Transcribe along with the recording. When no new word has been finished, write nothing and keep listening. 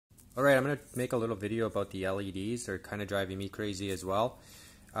Alright, I'm going to make a little video about the LEDs. They're kind of driving me crazy as well.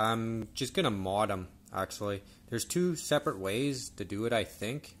 I'm just going to mod them, actually. There's two separate ways to do it, I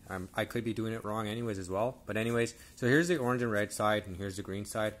think. I could be doing it wrong anyways as well. But anyways, so here's the orange and red side, and here's the green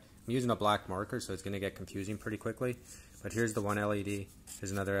side. I'm using a black marker, so it's going to get confusing pretty quickly. But here's the one LED,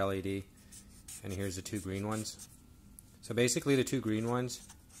 here's another LED, and here's the two green ones. So basically the two green ones,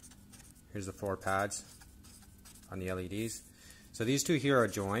 here's the 4 pads on the LEDs. So these two here are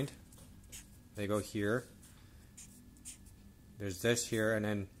joined. They go here. There's this here, and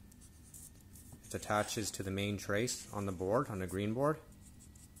then it attaches to the main trace on the board, on the green board.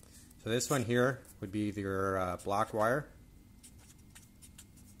 So this one here would be your black wire.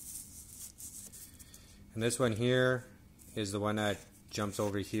 And this one here is the one that jumps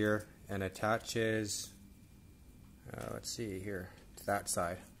over here and attaches, let's see here, to that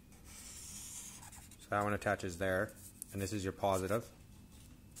side. So that one attaches there, and this is your positive.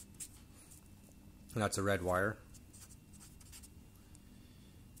 And that's a red wire.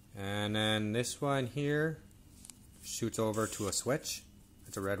 And then this one here shoots over to a switch.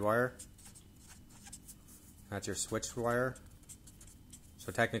 It's a red wire. That's your switch wire.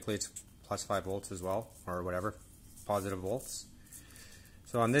 So technically it's plus 5 volts as well, or whatever, positive volts.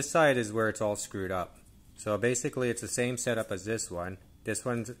 So on this side is where it's all screwed up. So basically it's the same setup as this one. This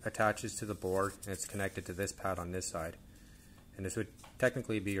one attaches to the board and it's connected to this pad on this side. And this would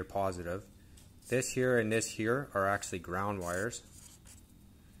technically be your positive. This here and this here are actually ground wires.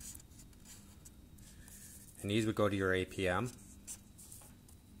 And these would go to your APM.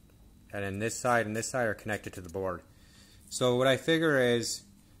 And then this side and this side are connected to the board. So what I figure is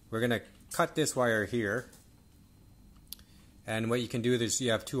we're going to cut this wire here. And what you can do is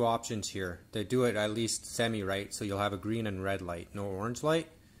you have two options here. They do it at least semi-right, so you'll have a green and red light, no orange light.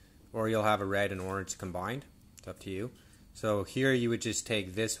 Or you'll have a red and orange combined. It's up to you. So here you would just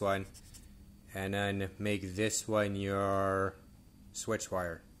take this one and then make this one your switch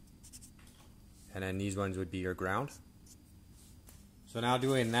wire. And then these ones would be your ground. So now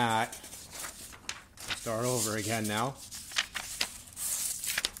doing that, start over again now.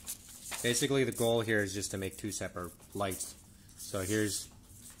 Basically the goal here is just to make two separate lights. So here's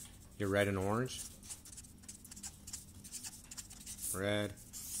your red and orange, red,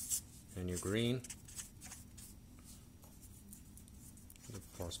 and your green.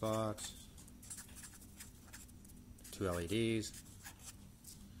 4 spots, 2 LEDs,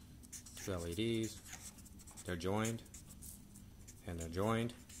 2 LEDs, they're joined, and they're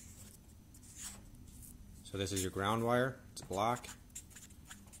joined. So this is your ground wire, it's black,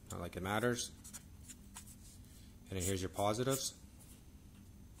 not like it matters. And then here's your positives.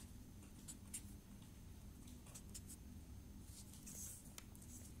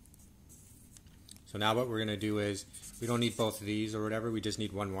 So now what we're going to do is, we don't need both of these or whatever, we just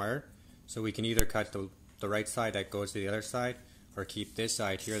need one wire. So we can either cut the right side that goes to the other side, or keep this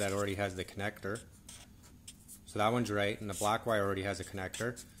side here that already has the connector. So that one's right, and the black wire already has a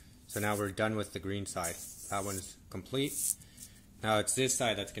connector. So now we're done with the green side. That one's complete. Now it's this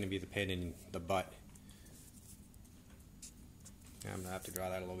side that's going to be the pain in the butt. I'm going to have to draw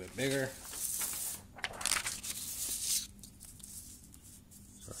that a little bit bigger.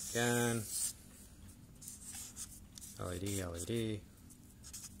 So again, LED, LED,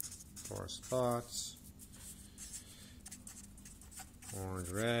 4 spots, orange,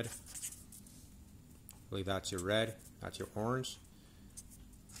 red. I believe that's your red, that's your orange.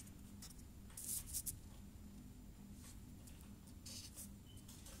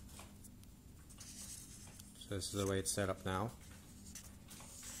 So this is the way it's set up now.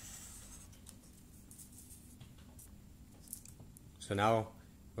 So now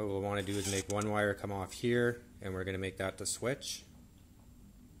what we'll want to do is make one wire come off here, and we're going to make that the switch.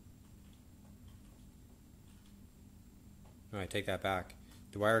 No, I take that back.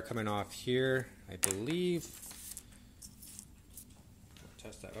 The wire coming off here, I believe,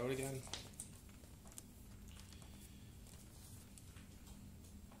 test that out again.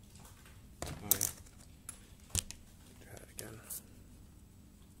 Oh, yeah. Try it again.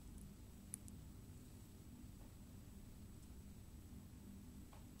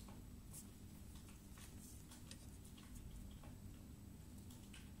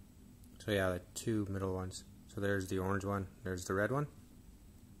 So yeah, the two middle ones. So there's the orange one, there's the red one.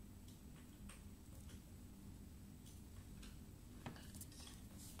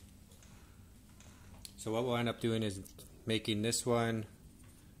 So what we'll end up doing is making this one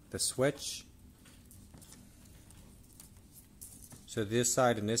the switch. So this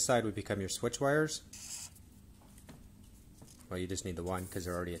side and this side would become your switch wires. Well, you just need the one because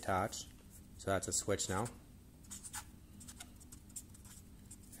they're already attached. So that's a switch now.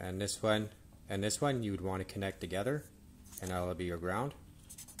 and this one you would want to connect together, and that'll be your ground.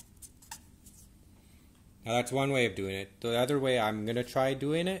 Now that's one way of doing it. The other way I'm going to try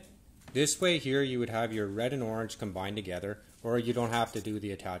doing it, this way here you would have your red and orange combined together, or you don't have to do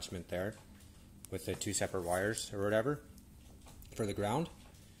the attachment there with the two separate wires or whatever for the ground.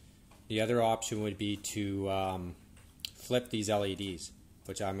 The other option would be to flip these LEDs,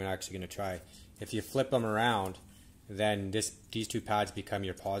 which I'm actually going to try. If you flip them around, then these two pads become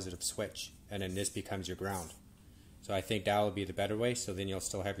your positive switch, and then this becomes your ground. So I think that will be the better way, so then you'll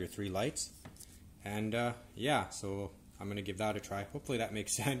still have your three lights. And yeah, so I'm going to give that a try. Hopefully that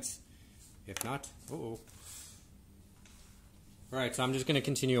makes sense. If not, Alright, so I'm just going to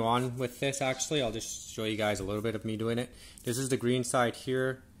continue on with this actually. I'll just show you guys a little bit of me doing it. This is the green side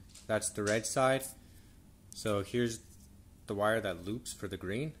here. That's the red side. So here's the wire that loops for the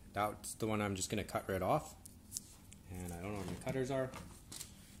green. That's the one I'm just going to cut right off. And I don't know where my cutters are.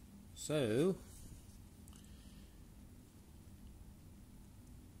 So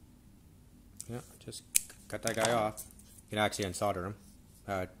yeah, just cut that guy off. You can actually unsolder him.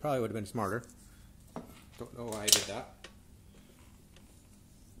 Probably would have been smarter. Don't know why I did that.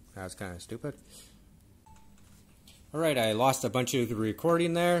 That was kind of stupid. Alright, I lost a bunch of the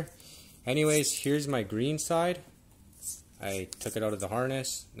recording there. Anyways, here's my green side. I took it out of the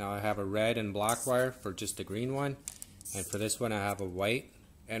harness. Now I have a red and black wire for just the green one. And for this one I have a white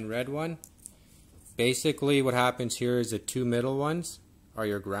and red one. Basically what happens here is the two middle ones are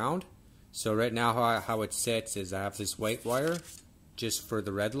your ground. So right now how it sits is I have this white wire just for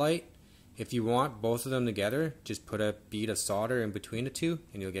the red light. If you want both of them together, just put a bead of solder in between the two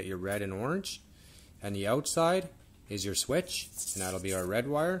and you'll get your red and orange. And the outside is your switch, and that'll be our red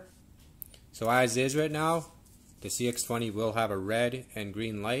wire. So as is right now, the cx20 will have a red and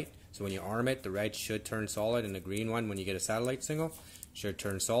green light. So when you arm it, the red should turn solid, and the green one, when you get a satellite signal, should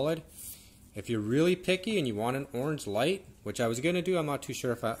turn solid. If you're really picky and you want an orange light, which I was going to do, I'm not too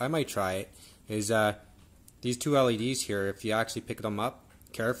sure if I might try it, is these two LEDs here, if you actually pick them up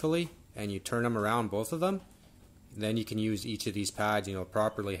carefully and you turn them around, both of them, then you can use each of these pads,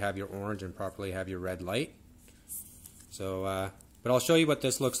 properly have your orange and properly have your red light. So, but I'll show you what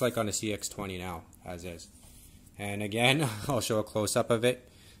this looks like on the cx20 now, as is. And again, I'll show a close-up of it.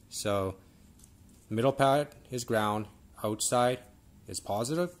 So, middle pad is ground, outside is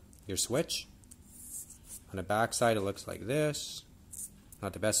positive, your switch. On the back side it looks like this.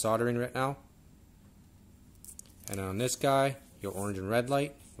 Not the best soldering right now. And on this guy, your orange and red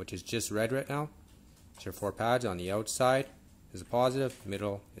light, which is just red right now. It's your four pads. On the outside is a positive,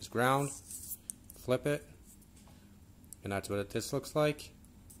 middle is ground. Flip it, and that's what this looks like.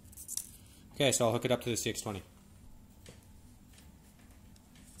 Okay, so I'll hook it up to the cx20.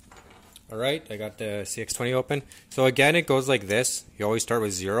 Alright, I got the cx20 open. So again, it goes like this. You always start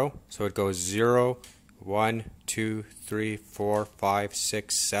with 0. So it goes 0, 1, 2, 3, 4, 5,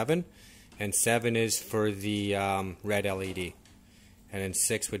 6, 7. And 7 is for the red LED. And then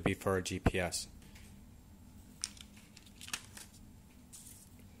 6 would be for our GPS.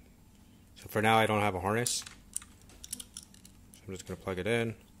 So for now I don't have a harness. So I'm just going to plug it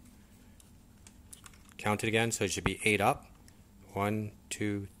in. Count it again, so it should be 8 up. 1,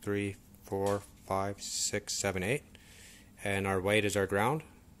 2, 3, 4, 5, 6, 7, 8. And our white is our ground.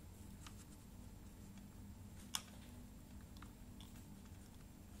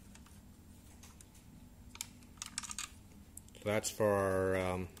 So that's for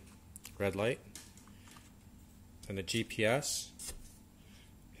our red light. And the GPS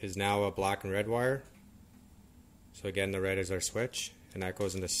is now a black and red wire. So again, the red is our switch, and that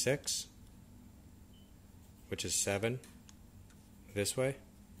goes into 6, which is 7 this way.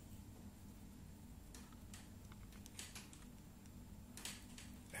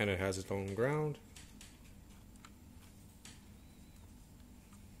 And it has its own ground.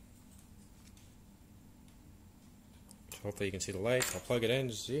 So hopefully you can see the lights. I'll plug it in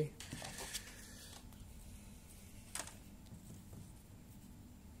to see.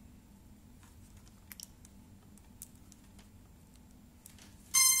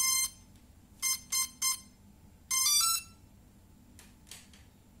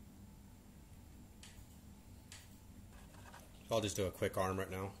 I'll just do a quick arm right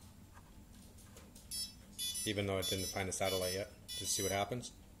now, even though it didn't find the satellite yet, just see what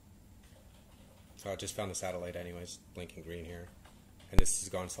happens. So I just found the satellite anyways, blinking green here, and this has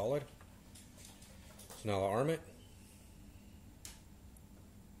gone solid. So now I'll arm it.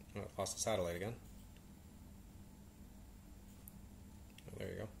 Oh, I lost the satellite again. Oh, there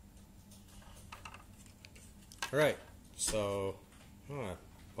you go. Alright, so well,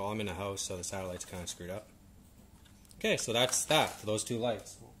 I'm in a house, so the satellite's kind of screwed up. Okay, so that's that for those two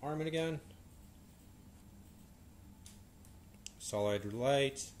lights. arm it again. Solid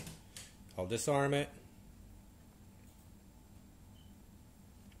light. I'll disarm it.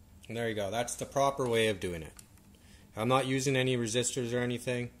 And there you go. That's the proper way of doing it. I'm not using any resistors or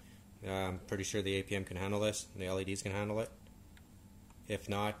anything. I'm pretty sure the APM can handle this. And the LEDs can handle it. If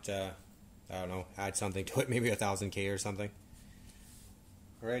not, I don't know, add something to it, maybe 1000K or something.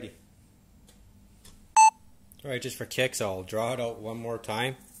 Alrighty. Alright, just for kicks, I'll draw it out one more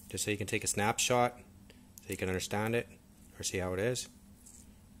time, just so you can take a snapshot, so you can understand it, or see how it is.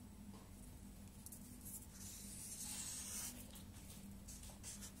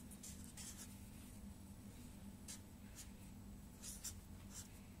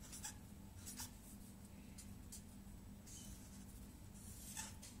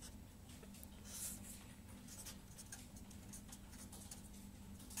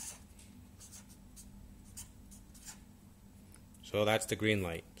 So that's the green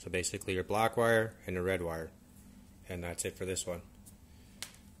light. So basically your black wire and your red wire. And that's it for this one.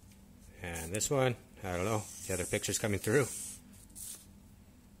 And this one, I don't know, the other picture's coming through.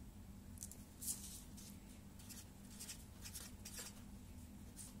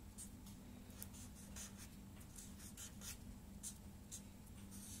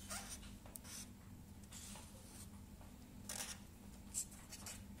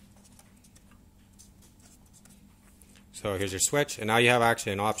 So here's your switch, and now you have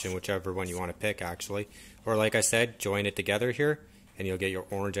actually an option, whichever one you want to pick actually. Or like I said, join it together here, and you'll get your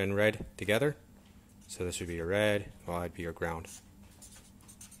orange and red together. So this would be your red, well, that'd be your ground.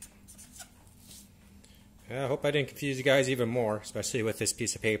 I hope I didn't confuse you guys even more, especially with this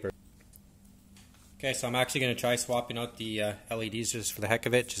piece of paper. Okay, so I'm actually going to try swapping out the LEDs just for the heck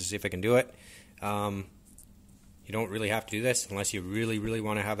of it, just to see if I can do it. You don't really have to do this unless you really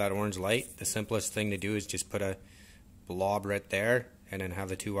want to have that orange light. The simplest thing to do is just put a blob right there and then have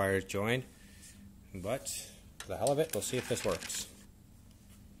the two wires joined. But for the hell of it, we'll see if this works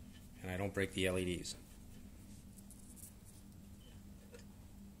and I don't break the LEDs.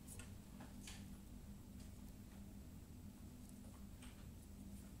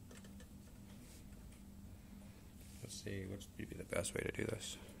 Let's see what would be the best way to do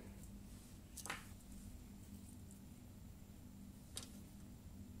this.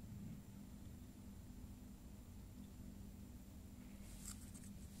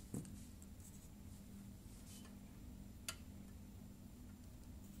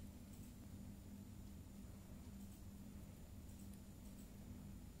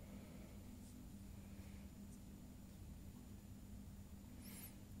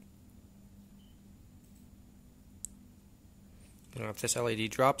 Now if this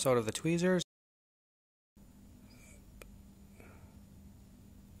LED drops out of the tweezers,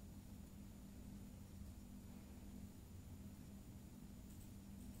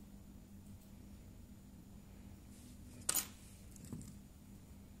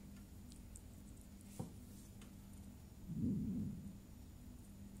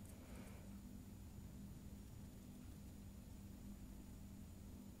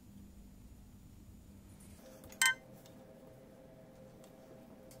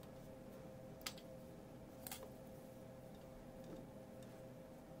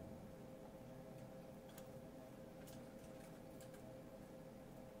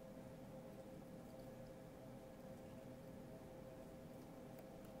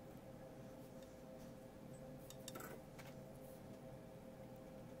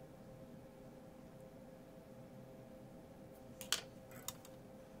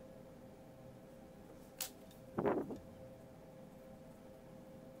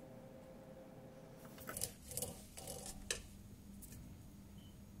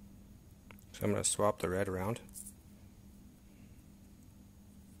 so I'm going to swap the red around.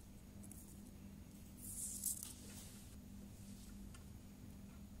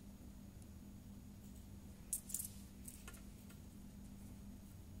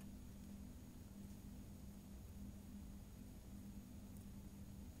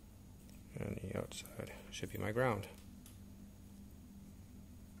 And the outside should be my ground.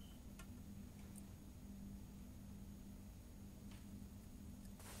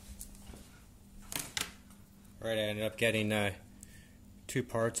 Alright, I ended up getting two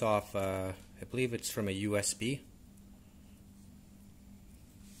parts off, I believe it's from a USB.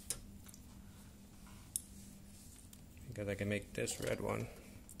 Because I can make this red one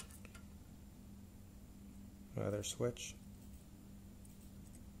another switch.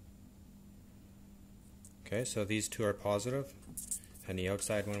 Okay, so these two are positive, and the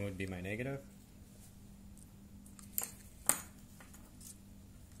outside one would be my negative.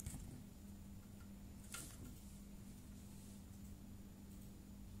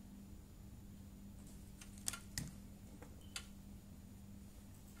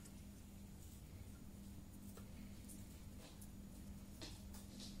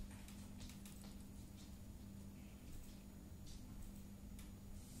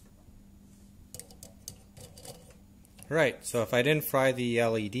 Right, so if I didn't fry the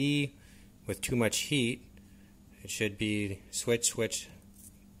LED with too much heat, it should be switch,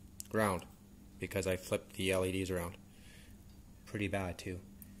 ground, because I flipped the LEDs around. Pretty bad too.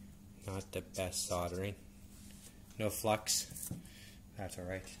 Not the best soldering. No flux. That's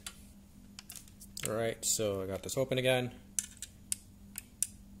alright. Alright, so I got this open again.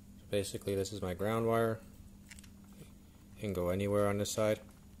 Basically this is my ground wire. It can go anywhere on this side.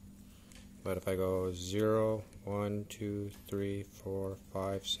 But if I go 0, 1, 2, 3, 4,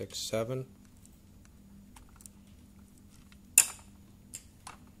 5, 6, 7.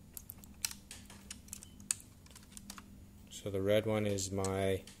 So the red one is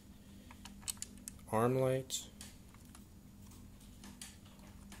my arm light.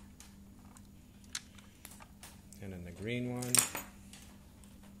 And then the green one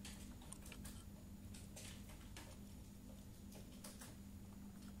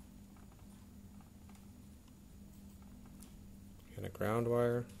and a ground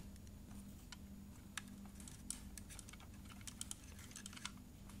wire.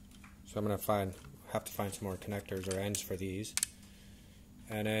 So I'm going to have to find some more connectors or ends for these.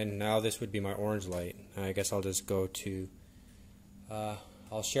 And then now this would be my orange light. I guess I'll just go to,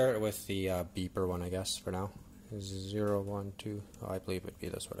 I'll share it with the beeper one, I guess, for now. 0, 1, 2, oh, I believe it'd be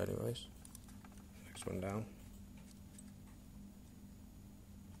this one anyways. Next one down.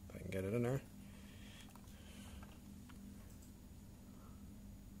 If I can get it in there.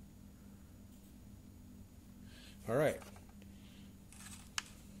 Alright.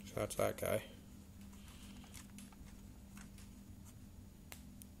 So that's that guy.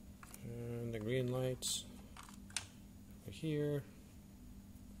 And the green lights over here.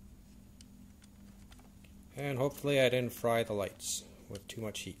 And hopefully I didn't fry the lights with too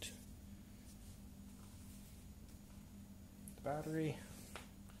much heat. The battery.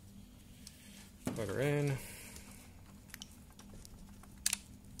 Plug her in.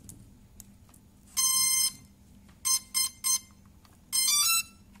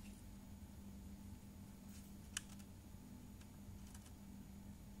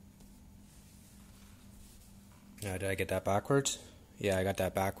 Now, did I get that backwards? Yeah, I got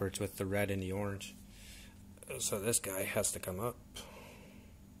that backwards with the red and the orange. So this guy has to come up.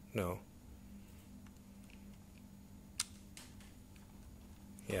 No.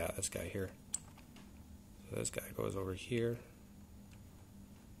 Yeah, this guy here. So this guy goes over here.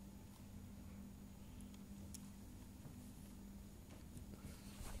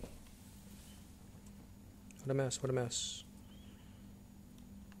 What a mess, what a mess.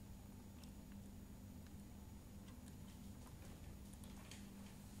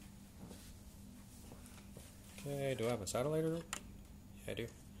 Okay, do I have a satellite or? Yeah, I do.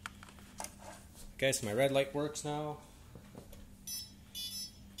 Okay, so my red light works now.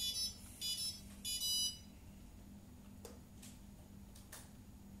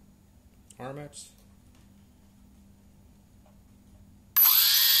 Armets.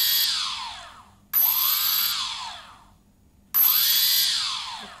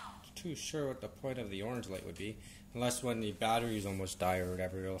 Not too sure what the point of the orange light would be, unless when the batteries almost die or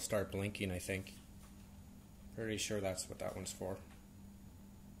whatever, it'll start blinking, I think. Pretty sure that's what that one's for.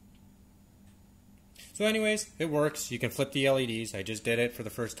 So anyways, it works. You can flip the LEDs. I just did it for the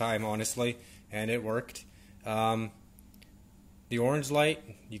first time, honestly, and it worked. The orange light,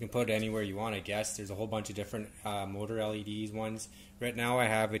 you can put it anywhere you want, I guess. There's a whole bunch of different motor LEDs ones. Right now I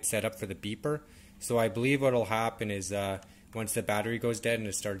have it set up for the beeper. So I believe what will happen is once the battery goes dead and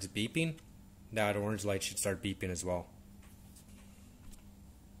it starts beeping, that orange light should start beeping as well.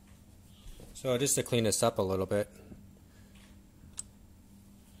 So just to clean this up a little bit,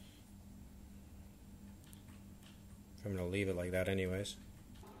 I'm going to leave it like that anyways.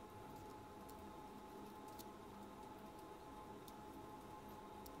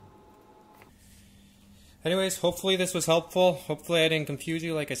 Anyways, hopefully this was helpful. Hopefully I didn't confuse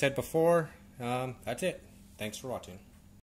you like I said before. That's it. Thanks for watching.